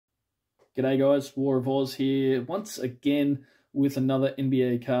G'day guys, War of Oz here once again with another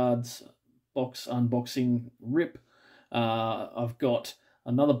NBA cards box unboxing rip. I've got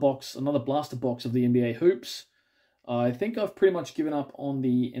another blaster box of the NBA hoops. I think I've pretty much given up on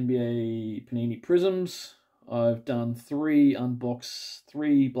the NBA Panini Prisms. I've done three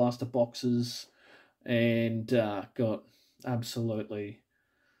blaster boxes and got absolutely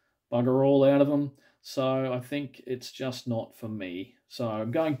bugger all out of them. So I think it's just not for me. So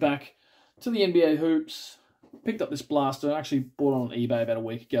I'm going back to the NBA hoops. Picked up this blaster. I actually bought it on eBay about a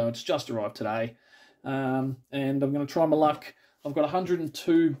week ago. It's just arrived today. And I'm going to try my luck. I've got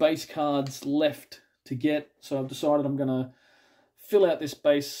 102 base cards left to get. So I've decided I'm going to fill out this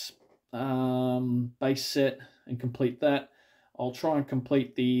base set and complete that. I'll try and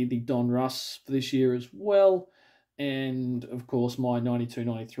complete the Don Russ for this year as well. And of course my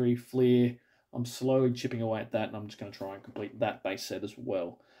 92-93 Fleer. I'm slowly chipping away at that, and I'm just going to try and complete that base set as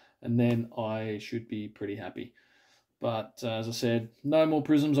well. And then I should be pretty happy. But as I said, no more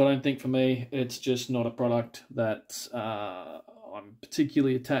Prisms, I don't think, for me. It's just not a product that I'm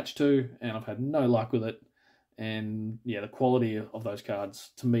particularly attached to, and I've had no luck with it. And yeah, the quality of those cards,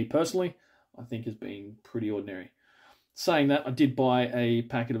 to me personally, I think has been pretty ordinary. Saying that, I did buy a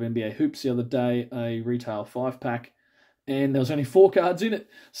packet of NBA hoops the other day, a retail 5-pack, and there was only 4 cards in it.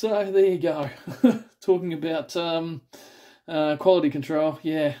 So there you go. Talking about quality control.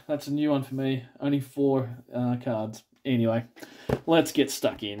 Yeah, that's a new one for me. Only 4 cards. Anyway, let's get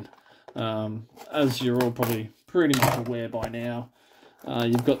stuck in. As you're all probably pretty much aware by now,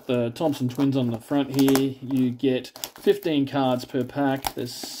 you've got the Thompson Twins on the front here. You get 15 cards per pack.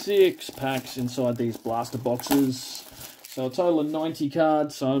 There's 6 packs inside these blaster boxes. So a total of 90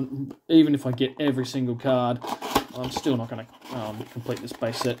 cards. So even if I get every single card, I'm still not going to complete this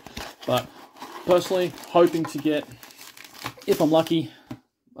base set. But personally, hoping to get, if I'm lucky,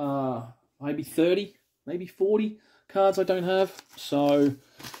 maybe 30, maybe 40 cards I don't have. So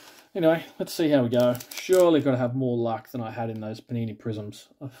anyway, let's see how we go. Surely got to have more luck than I had in those Panini Prisms.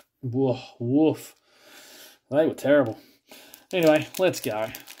 Woof. They were terrible. Anyway, let's go.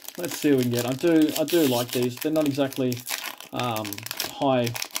 Let's see what we can get. I do like these. They're not exactly high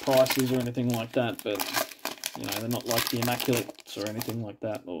prices or anything like that, but you know, they're not like the Immaculates or anything like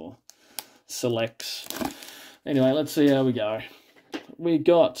that, or Selects. Anyway, let's see how we go. We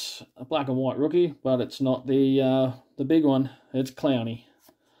got a black and white rookie, but it's not the big one. It's Clowney.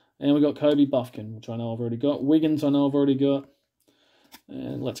 And we got Kobe Buffkin, which I know I've already got. Wiggins, I know I've already got.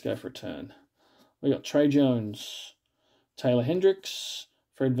 And let's go for a turn. We got Trey Jones, Taylor Hendricks,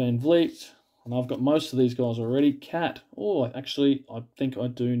 Fred VanVleet, and I've got most of these guys already. Cat. Oh, actually, I think I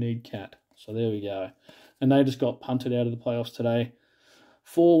do need Cat. So there we go. And they just got punted out of the playoffs today.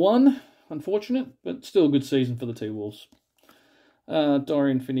 4-1, unfortunate, but still a good season for the T-Wolves.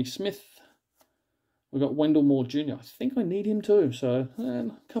 Dorian Finney-Smith. We've got Wendell Moore Jr. I think I need him too. So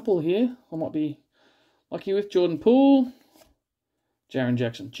a couple here I might be lucky with. Jordan Poole, Jaren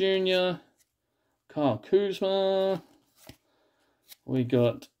Jackson Jr., Kyle Kuzma. We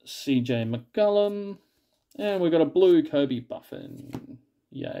got CJ McCollum. And we got a blue Kobe Buffin.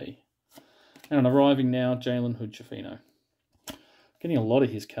 Yay. And arriving now, Jalen Hood-Schifino. Getting a lot of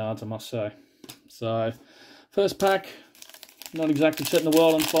his cards, I must say. So, first pack, not exactly setting the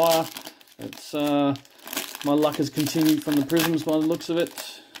world on fire. It's my luck has continued from the Prisms by the looks of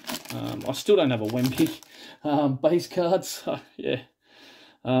it. I still don't have a Wemby base card, so yeah.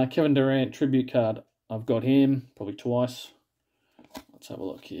 Kevin Durant tribute card, I've got him, probably twice. Let's have a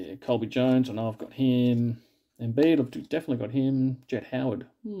look here. Colby Jones, I know I've got him. Embiid, I've definitely got him. Jet Howard,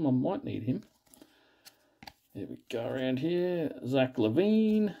 I might need him. Here we go around here. Zach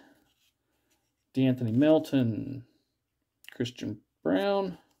LaVine, D'Anthony Melton, Christian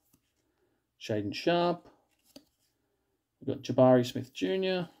Brown, Shaden Sharp. We've got Jabari Smith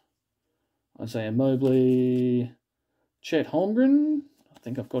Jr., Isaiah Mobley, Chet Holmgren, I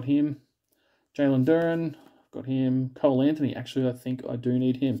think I've got him. Jalen Duren, I've got him. Cole Anthony, actually I think I do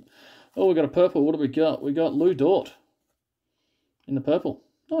need him. Oh, we got a purple. What do we got? We got Lou Dort in the purple.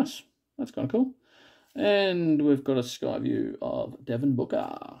 Nice. That's kind of cool. And we've got a sky view of Devin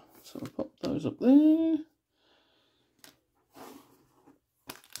Booker. So I'll pop those up there.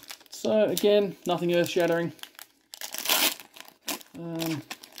 So again, nothing earth-shattering. Nothing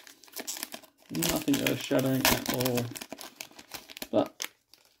earth-shattering at all. But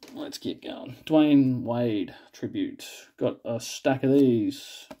let's keep going. Dwayne Wade tribute. Got a stack of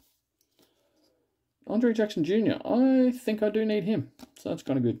these. Andre Jackson Jr. I think I do need him. So that's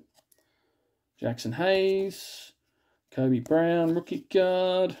kind of good. Jackson Hayes, Kobe Brown, rookie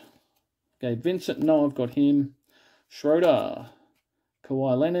card. Gabe Vincent, no, I've got him. Schroeder,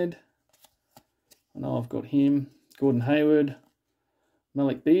 Kawhi Leonard, I know I've got him. Gordon Hayward,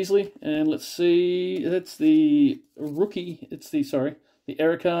 Malik Beasley, and let's see, that's the rookie, the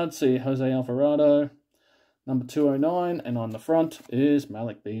error card, see Jose Alvarado, number 209, and on the front is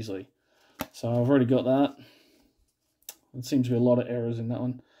Malik Beasley. So I've already got that. There seems to be a lot of errors in that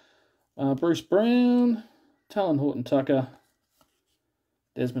one. Bruce Brown, Talon Horton-Tucker,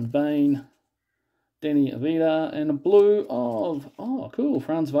 Desmond Bain, Denny Avila, and a blue of, oh cool,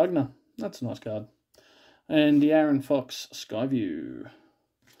 Franz Wagner. That's a nice card. And the Aaron Fox Skyview.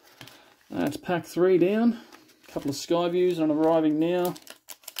 That's pack 3 down. A couple of Skyviews on arriving now.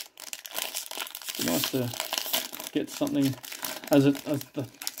 It's nice to get something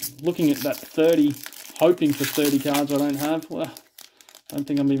looking at that 30, hoping for 30 cards I don't have. Well, I don't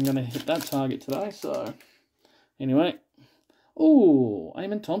think I'm even going to hit that target today. So, anyway. Oh,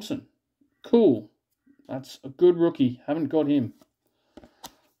 Eamon Thompson. Cool. That's a good rookie. Haven't got him.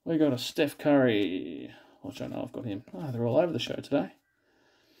 We got a Steph Curry. I don't know I've got him. Oh, they're all over the show today.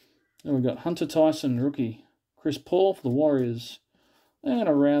 Then we've got Hunter Tyson, rookie. Chris Paul for the Warriors. And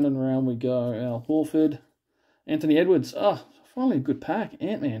around and around we go. Al Horford. Anthony Edwards. Oh, finally a good pack.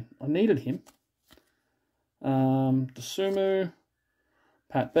 Ant-Man. I needed him. Dosumu.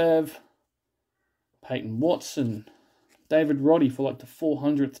 Pat Bev. Peyton Watson. David Roddy for like the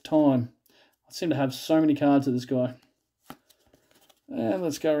 400th time. I seem to have so many cards of this guy. And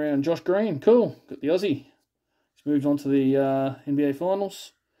let's go around. Josh Green. Cool. Got the Aussie. He's moved on to the NBA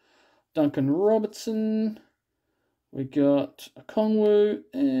Finals. Duncan Robertson. We got a Kongwu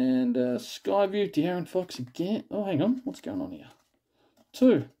and a Skyview. De'Aaron Fox again. Oh, hang on. What's going on here?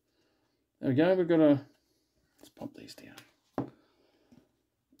 2. There we go. We've got a... Let's pop these down.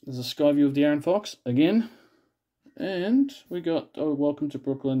 There's a Skyview of De'Aaron Fox again. And we got, oh, welcome to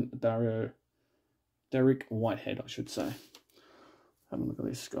Brooklyn, Derek Whitehead, I should say. Have a look at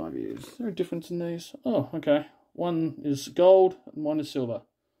these Skyviews. Is there a difference in these? Oh, okay. One is gold and one is silver.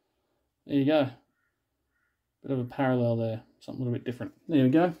 There you go. Bit of a parallel there. Something a little bit different. There we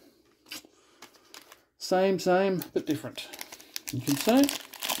go. Same, but different. You can say.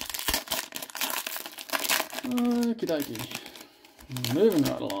 Okie dokie. Moving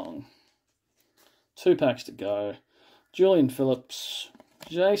right along. 2 packs to go. Julian Phillips.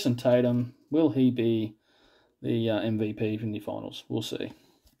 Jason Tatum. Will he be the MVP in the finals? We'll see.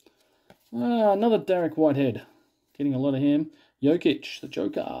 Another Derek Whitehead. Getting a lot of him. Jokic, the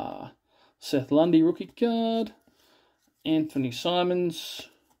Joker. Seth Lundy, rookie card. Anthony Simons.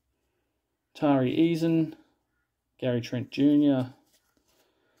 Tari Eason. Gary Trent Jr.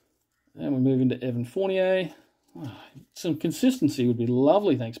 And we move into Evan Fournier. Some consistency would be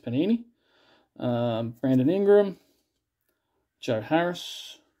lovely, thanks Panini. Brandon Ingram. Joe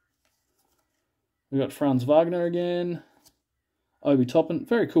Harris. We got Franz Wagner again. Obi Toppin.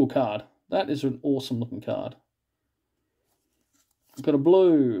 Very cool card. That is an awesome looking card. We've got a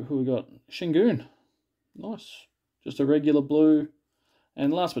blue. Who we got? Şengün. Nice. Just a regular blue.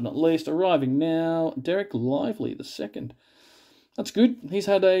 And last but not least, arriving now, Derek Lively, the second. That's good. He's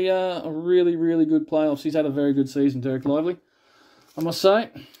had a really, really good playoffs. He's had a very good season, Derek Lively, I must say.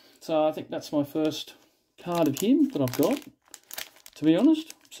 So I think that's my first card of him that I've got, to be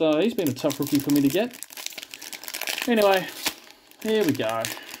honest. So he's been a tough rookie for me to get. Anyway, here we go.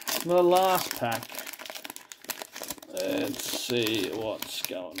 The last pack. Let's see what's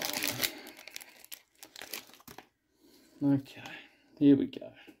going on. Okay, here we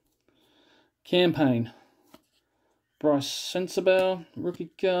go. Campaign. Bryce Sensabaugh, rookie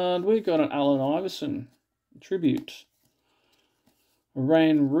card. We've got an Allen Iverson tribute.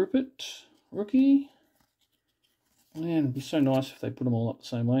 Rain Rupert, rookie. Man, it'd be so nice if they put them all up the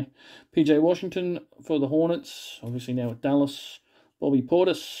same way. PJ Washington for the Hornets, obviously now with Dallas. Bobby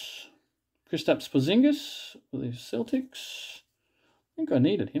Portis. Kristaps Porzingis for the Celtics. I think I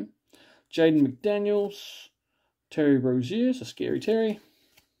needed him. Jaden McDaniels. Terry Rozier, so Scary Terry.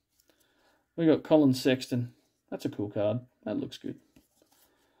 We got Colin Sexton. That's a cool card. That looks good.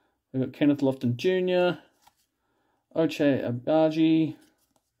 We got Kenneth Lofton Jr. Ochai Agbaji.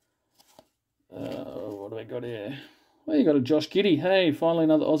 What do I got here? Well, you got a Josh Giddey. Hey, finally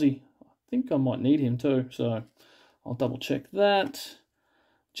another Aussie. I think I might need him too, so I'll double check that.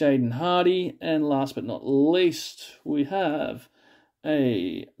 Jaden Hardy. And last but not least, we have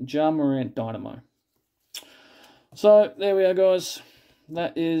a Ja Morant Dynamo. So, there we are, guys.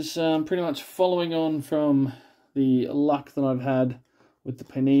 That is pretty much following on from the luck that I've had with the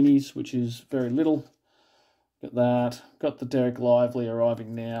Paninis, which is very little. Got that. Got the Derek Lively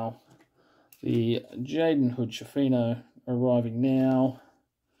arriving now. The Jaden Hood-Schifino arriving now.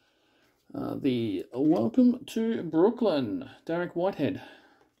 The Welcome to Brooklyn, Derek Whitehead.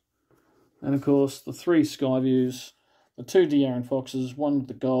 And of course, the 3 Skyviews, the 2 De'Aaron Foxes, one with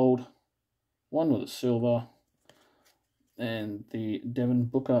the gold, one with the silver, and the Devin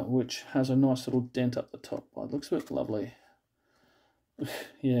Booker, which has a nice little dent up the top. Oh, it looks a bit lovely.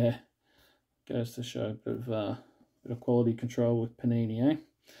 Yeah, goes to show a bit of quality control with Panini, eh?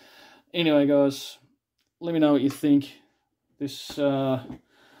 Anyway, guys, let me know what you think. This, I'll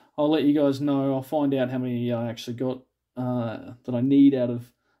let you guys know. I'll find out how many I actually got that I need out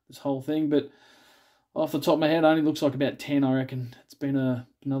of this whole thing. But off the top of my head, it only looks like about 10, I reckon. It's been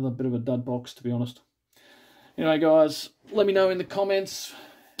another bit of a dud box, to be honest. Anyway, guys, let me know in the comments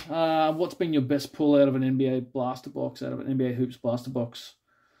what's been your best pull out of an NBA blaster box, out of an NBA Hoops blaster box.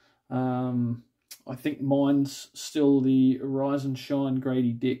 I think mine's still the Rise and Shine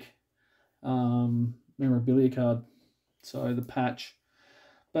Grady Dick memorabilia card. So the patch.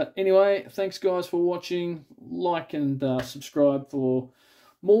 But anyway, thanks guys for watching. Like and subscribe for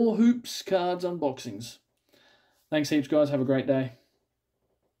more Hoops cards unboxings. Thanks heaps, guys. Have a great day.